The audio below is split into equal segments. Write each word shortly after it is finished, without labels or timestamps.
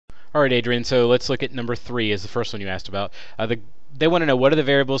All right, Adrian, so let's look at number 3 as the first one you asked about. They want to know what are the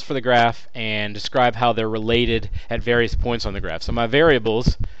variables for the graph and describe how they're related at various points on the graph. So my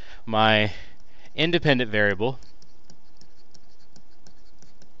variables, my independent variable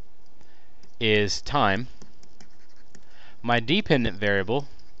is time. My dependent variable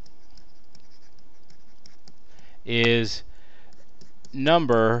is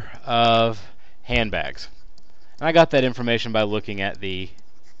number of handbags. And I got that information by looking at the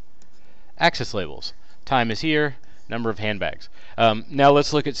axis labels. Time is here, number of handbags. Now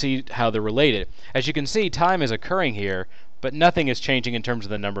let's look at see how they're related. As you can see, time is occurring here, but nothing is changing in terms of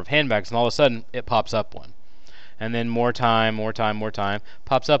the number of handbags, and all of a sudden it pops up one. And then more time,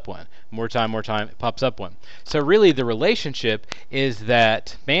 pops up one. More time, it pops up one. So really the relationship is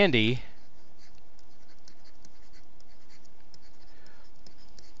that Mandy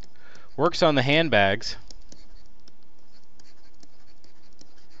works on the handbags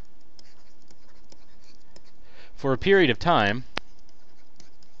for a period of time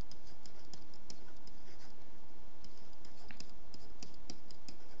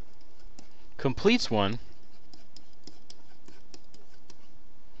completes one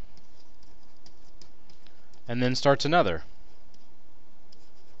and then starts another.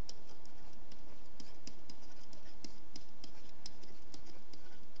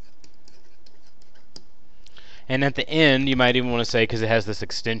 And at the end, you might even want to say, because it has this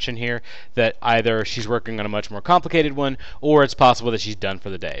extension here, that either she's working on a much more complicated one, or it's possible that she's done for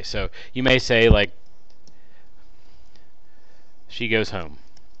the day. So you may say, like, she goes home.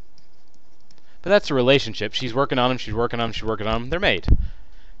 But that's a relationship. She's working on them, she's working on them, she's working on them. They're made.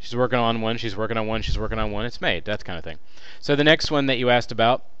 She's working on one, she's working on one, she's working on one. It's made. That kind of thing. So the next one that you asked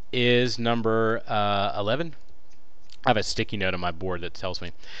about is number 11. I have a sticky note on my board that tells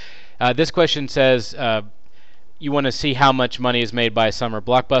me. This question says, you want to see how much money is made by a summer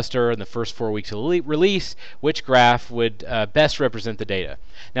blockbuster in the first 4 weeks of release. Which graph would best represent the data?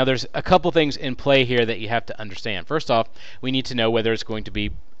 Now, there's a couple things in play here that you have to understand. First off, we need to know whether it's going to be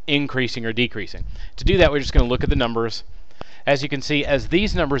increasing or decreasing. To do that, we're just going to look at the numbers. As you can see, as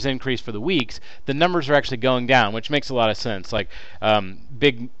these numbers increase for the weeks, the numbers are actually going down, which makes a lot of sense. Like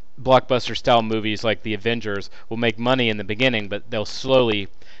big blockbuster style movies like The Avengers will make money in the beginning, but they'll slowly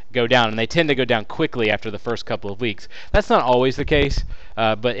go down, and they tend to go down quickly after the first couple of weeks. That's not always the case,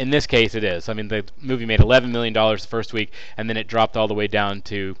 but in this case it is. I mean, the movie made $11 million the first week, and then it dropped all the way down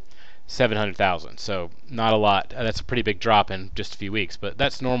to $700,000. So not a lot. That's a pretty big drop in just a few weeks, but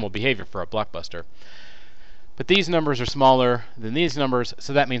that's normal behavior for a blockbuster. But these numbers are smaller than these numbers,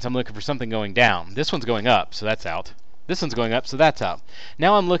 so that means I'm looking for something going down. This one's going up, so that's out. This one's going up, so that's out.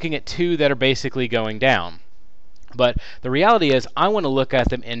 Now I'm looking at two that are basically going down. But the reality is I want to look at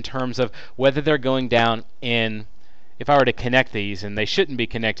them in terms of whether they're going down in, if I were to connect these, and they shouldn't be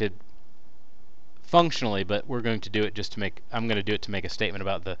connected functionally, but we're going to do it just to make, I'm going to do it to make a statement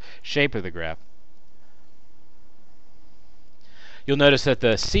about the shape of the graph. You'll notice that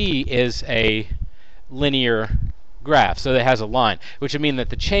the C is a linear graph, so it has a line, which would mean that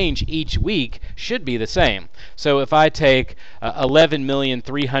the change each week should be the same. So if I take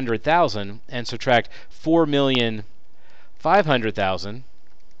 11,300,000 and subtract 4,500,000,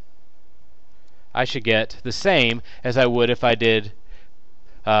 I should get the same as I would if I did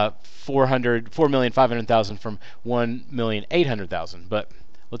 4,500,000 from 1,800,000. But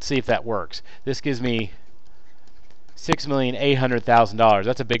let's see if that works. This gives me $6,800,000.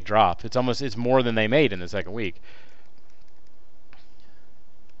 That's a big drop. It's more than they made in the second week.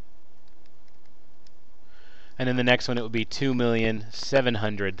 And then the next one, it would be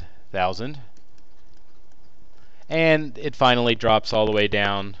 2,700,000. And it finally drops all the way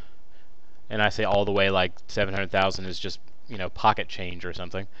down. And I say all the way like 700,000 is just, you know, pocket change or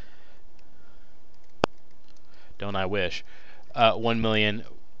something. Don't I wish.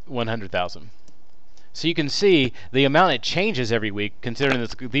 1,100,000. So you can see the amount it changes every week, considering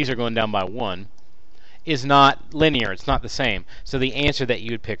these are going down by 1, is not linear. It's not the same. So the answer that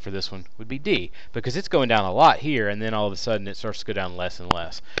you would pick for this one would be D, because it's going down a lot here, and then all of a sudden it starts to go down less and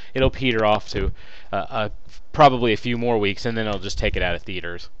less. It'll peter off to probably a few more weeks, and then it'll just take it out of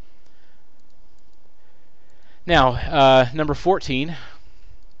theaters. Now, number 14.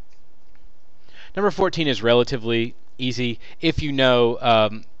 Number 14 is relatively easy if you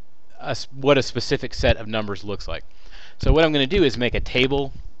know what a specific set of numbers looks like. So what I'm going to do is make a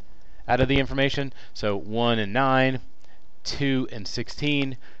table out of the information. So 1 and 9, 2 and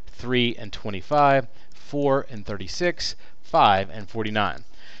 16, 3 and 25, 4 and 36, 5 and 49.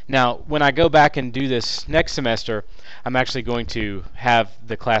 Now, when I go back and do this next semester, I'm actually going to have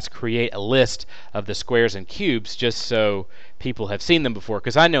the class create a list of the squares and cubes just so people have seen them before,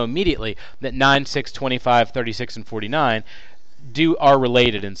 because I know immediately that 9, 6, 25, 36, and 49 are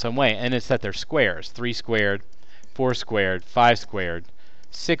related in some way, and it's that they're squares. 3 squared, 4 squared, 5 squared,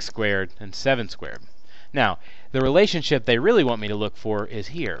 6 squared, and 7 squared. Now, the relationship they really want me to look for is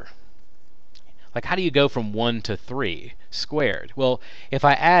here. Like, how do you go from 1 to 3 squared? Well, if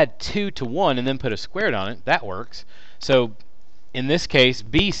I add 2 to 1 and then put a squared on it, that works. So, in this case,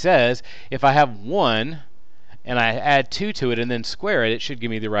 B says if I have 1 and I add 2 to it and then square it, it should give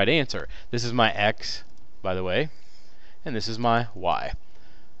me the right answer. This is my x, by the way, and this is my y.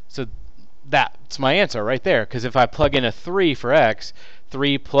 So, that's my answer right there, because if I plug in a 3 for x,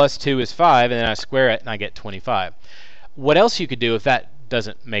 3 plus 2 is 5, and then I square it and I get 25. What else you could do if that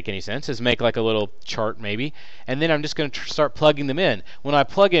doesn't make any sense is make like a little chart maybe, and then I'm just going to start plugging them in. When I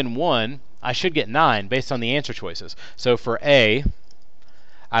plug in 1, I should get 9 based on the answer choices. So for A,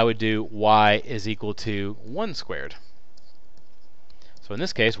 I would do y is equal to 1 squared. So in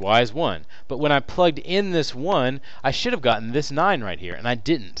this case, y is 1. But when I plugged in this 1, I should have gotten this 9 right here, and I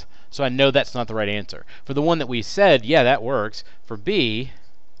didn't. So I know that's not the right answer. For the one that we said, yeah, that works. For B,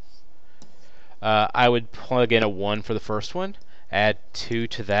 I would plug in a 1 for the first one, add 2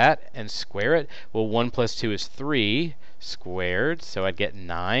 to that, and square it. Well, 1 plus 2 is 3 squared, so I'd get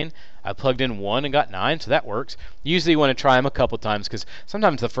 9. I plugged in 1 and got 9, so that works. Usually you want to try them a couple times, because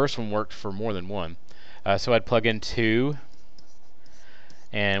sometimes the first one worked for more than one. So I'd plug in 2,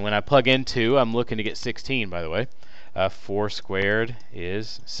 and when I plug in 2, I'm looking to get 16, by the way. 4 squared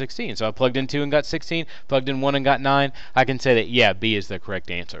is 16. So I plugged in 2 and got 16, plugged in 1 and got 9. I can say that, yeah, B is the correct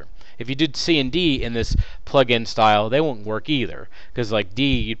answer. If you did C and D in this plug-in style, they won't work either. Because like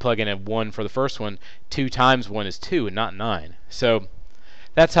D, you'd plug in a 1 for the first one. 2 times 1 is 2 and not 9. So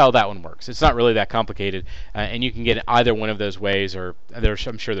that's how that one works. It's not really that complicated. And you can get it either one of those ways, or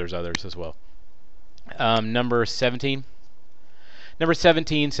I'm sure there's others as well. Number 17. Number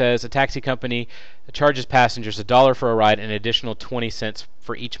 17 says a taxi company charges passengers $1 for a ride and an additional 20 cents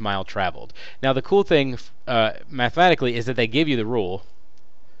for each mile traveled. Now the cool thing mathematically is that they give you the rule,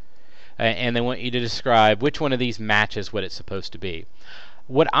 and they want you to describe which one of these matches what it's supposed to be.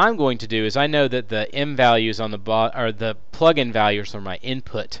 What I'm going to do is I know that the m values on the plug-in values for my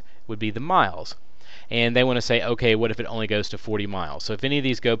input would be the miles, and they want to say, okay, what if it only goes to 40 miles? So if any of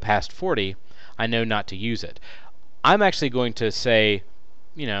these go past 40, I know not to use it. I'm actually going to say,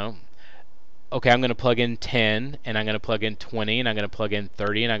 you know, okay, I'm going to plug in 10, and I'm going to plug in 20, and I'm going to plug in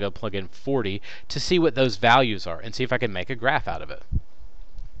 30, and I'm going to plug in 40 to see what those values are and see if I can make a graph out of it.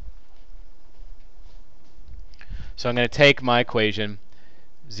 So I'm going to take my equation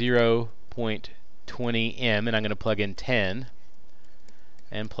 0.20m, and I'm going to plug in 10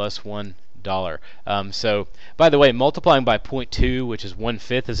 and plus $1. So, by the way, multiplying by 0.2, which is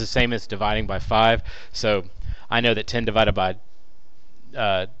 1/5, is the same as dividing by 5. So I know that 10 divided by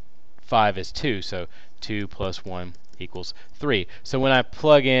 5 is 2, so 2 plus 1 equals 3. So when I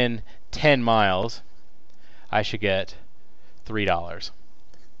plug in 10 miles, I should get $3.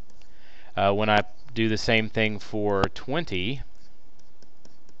 When I do the same thing for 20,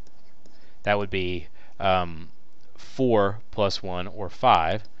 that would be 4 plus 1, or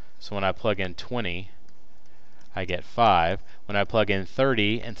 5. So when I plug in 20, I get 5. When I plug in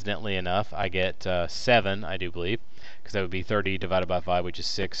 30, incidentally enough, I get 7, I do believe, because that would be 30 divided by 5, which is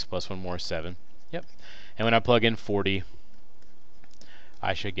 6, plus 1 more is 7. Yep. And when I plug in 40,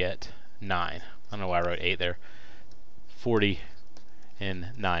 I should get 9. I don't know why I wrote 8 there. 40 and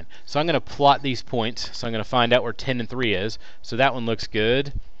 9. So I'm going to plot these points. So I'm going to find out where 10 and 3 is. So that one looks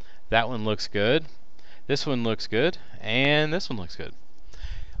good. That one looks good. This one looks good. And this one looks good.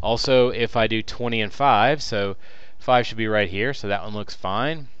 Also, if I do 20 and 5, so 5 should be right here, so that one looks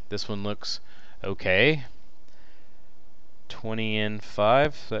fine. This one looks okay. 20 and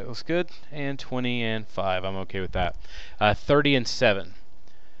 5, so that looks good. And 20 and 5, I'm okay with that. 30 and 7.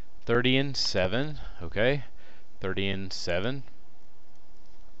 30 and 7, okay. 30 and 7.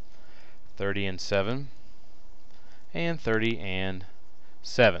 30 and 7. And 30 and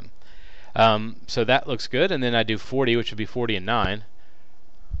 7. So that looks good, and then I do 40, which would be 40 and 9.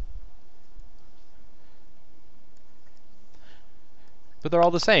 But they're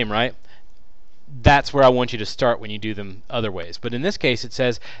all the same, right? That's where I want you to start when you do them other ways. But in this case, it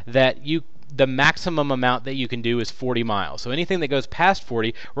says that the maximum amount that you can do is 40 miles. So anything that goes past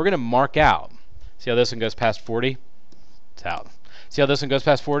 40, we're going to mark out. See how this one goes past 40? It's out. See how this one goes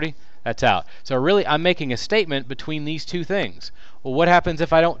past 40? That's out. So really, I'm making a statement between these two things. Well, what happens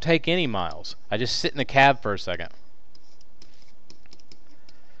if I don't take any miles? I just sit in the cab for a second.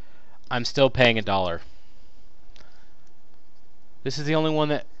 I'm still paying $1. This is the only one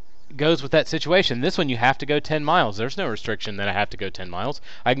that goes with that situation. This one you have to go 10 miles. There's no restriction that I have to go 10 miles.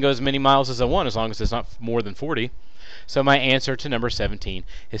 I can go as many miles as I want as long as it's not more than 40. So my answer to number 17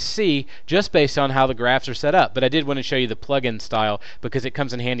 is C, just based on how the graphs are set up. But I did want to show you the plug-in style because it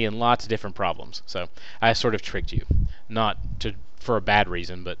comes in handy in lots of different problems. So I sort of tricked you. Not for a bad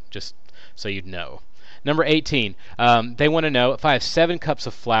reason, but just so you'd know. Number 18, they want to know if I have 7 cups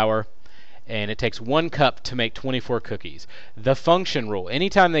of flour and it takes 1 cup to make 24 cookies. The function rule.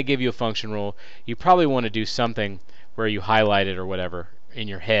 Anytime they give you a function rule, you probably want to do something where you highlight it or whatever in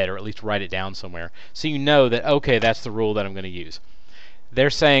your head, or at least write it down somewhere, so you know that, okay, that's the rule that I'm going to use. They're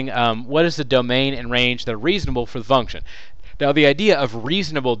saying, what is the domain and range that are reasonable for the function? Now, the idea of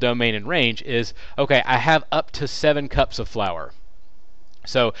reasonable domain and range is, okay, I have up to 7 cups of flour.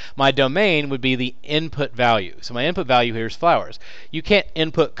 So my domain would be the input value. So my input value here is flours. You can't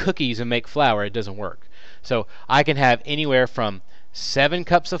input cookies and make flour. It doesn't work. So I can have anywhere from 7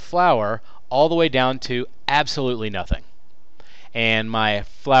 cups of flour all the way down to absolutely nothing. And my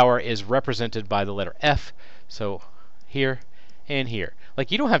flour is represented by the letter F. So here and here. Like,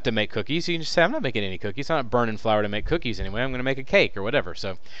 you don't have to make cookies. You can just say, I'm not making any cookies. I'm not burning flour to make cookies anyway. I'm going to make a cake or whatever.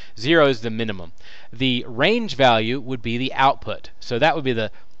 So 0 is the minimum. The range value would be the output. So that would be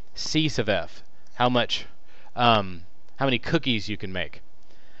the C sub F. How many cookies you can make.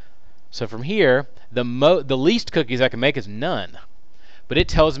 So from here, the least cookies I can make is none. But it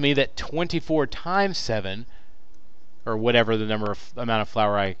tells me that 24 times 7, or whatever the amount of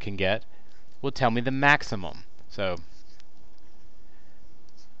flour I can get, will tell me the maximum. So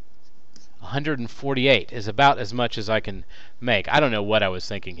 148 is about as much as I can make. I don't know what I was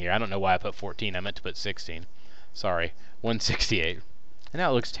thinking here. I don't know why I put 14. I meant to put 16. Sorry. 168. And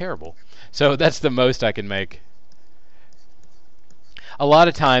now it looks terrible. So that's the most I can make. A lot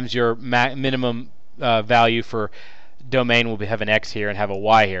of times your minimum value for domain will have an X here and have a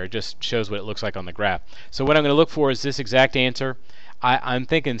Y here. It just shows what it looks like on the graph. So what I'm going to look for is this exact answer. I'm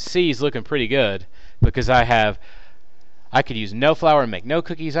thinking C is looking pretty good because I could use no flour and make no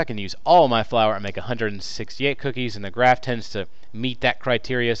cookies. I can use all my flour and make 168 cookies, and the graph tends to meet that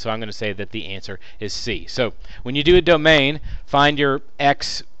criteria, so I'm going to say that the answer is C. So when you do a domain, find your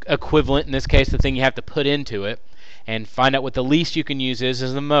X equivalent, in this case the thing you have to put into it, and find out what the least you can use is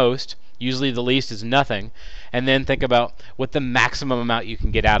the most. Usually the least is nothing. And then think about what the maximum amount you can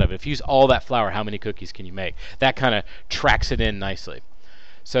get out of it. If you use all that flour, how many cookies can you make? That kind of tracks it in nicely.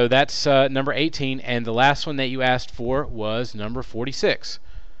 So that's number 18, and the last one that you asked for was number 46.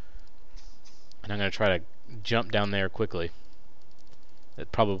 And I'm going to try to jump down there quickly.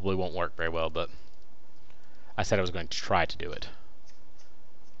 It probably won't work very well, but I said I was going to try to do it.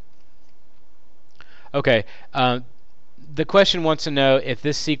 Okay, the question wants to know if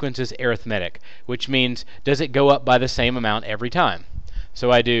this sequence is arithmetic, which means does it go up by the same amount every time?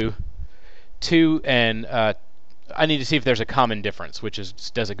 So I do 2 and I need to see if there's a common difference, which is,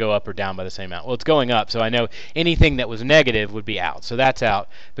 does it go up or down by the same amount? Well, it's going up, so I know anything that was negative would be out. So that's out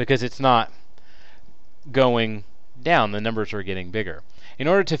because it's not going down. The numbers are getting bigger. In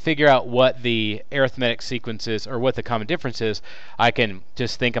order to figure out what the arithmetic sequence is, or what the common difference is, I can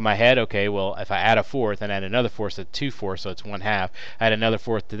just think in my head, okay, well, if I add a fourth and add another fourth, that's 2/4, so it's 1/2. Add another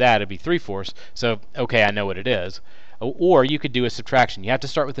fourth to that, it'd be 3/4. So, okay, I know what it is. Or you could do a subtraction. You have to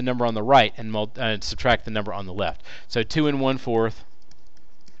start with the number on the right and subtract the number on the left. So 2 1/4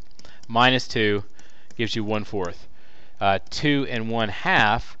 minus 2 gives you 1/4. 2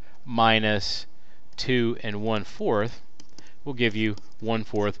 1/2 minus 2 1/4 will give you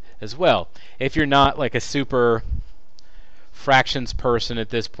 1/4 as well. If you're not like a super fractions person at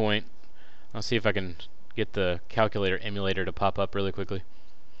this point, I'll see if I can get the calculator emulator to pop up really quickly.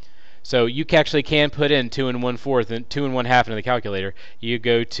 So you actually can put in 2 1/4 and 2 1/2 into the calculator. You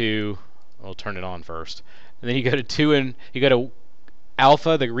go to, I'll turn it on first, and then you go to you go to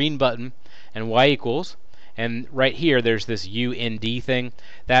alpha, the green button, and y equals, and right here there's this UND thing.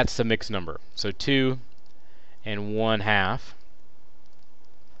 That's the mixed number. So 2 1/2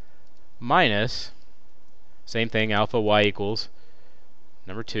 minus, same thing, alpha y equals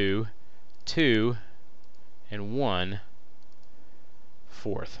number 2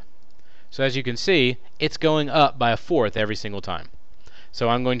 1/4. So as you can see, it's going up by 1/4 every single time. So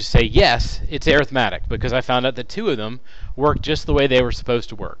I'm going to say yes, it's arithmetic, because I found out that 2 of them work just the way they were supposed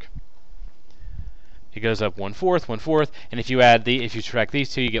to work. It goes up 1/4, 1/4, and if you subtract these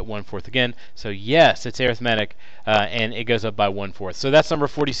two, you get 1/4 again. So yes, it's arithmetic, and it goes up by 1/4. So that's number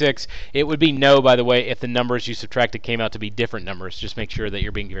 46. It would be no, by the way, if the numbers you subtracted came out to be different numbers. Just make sure that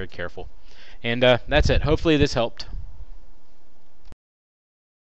you're being very careful. And that's it. Hopefully this helped.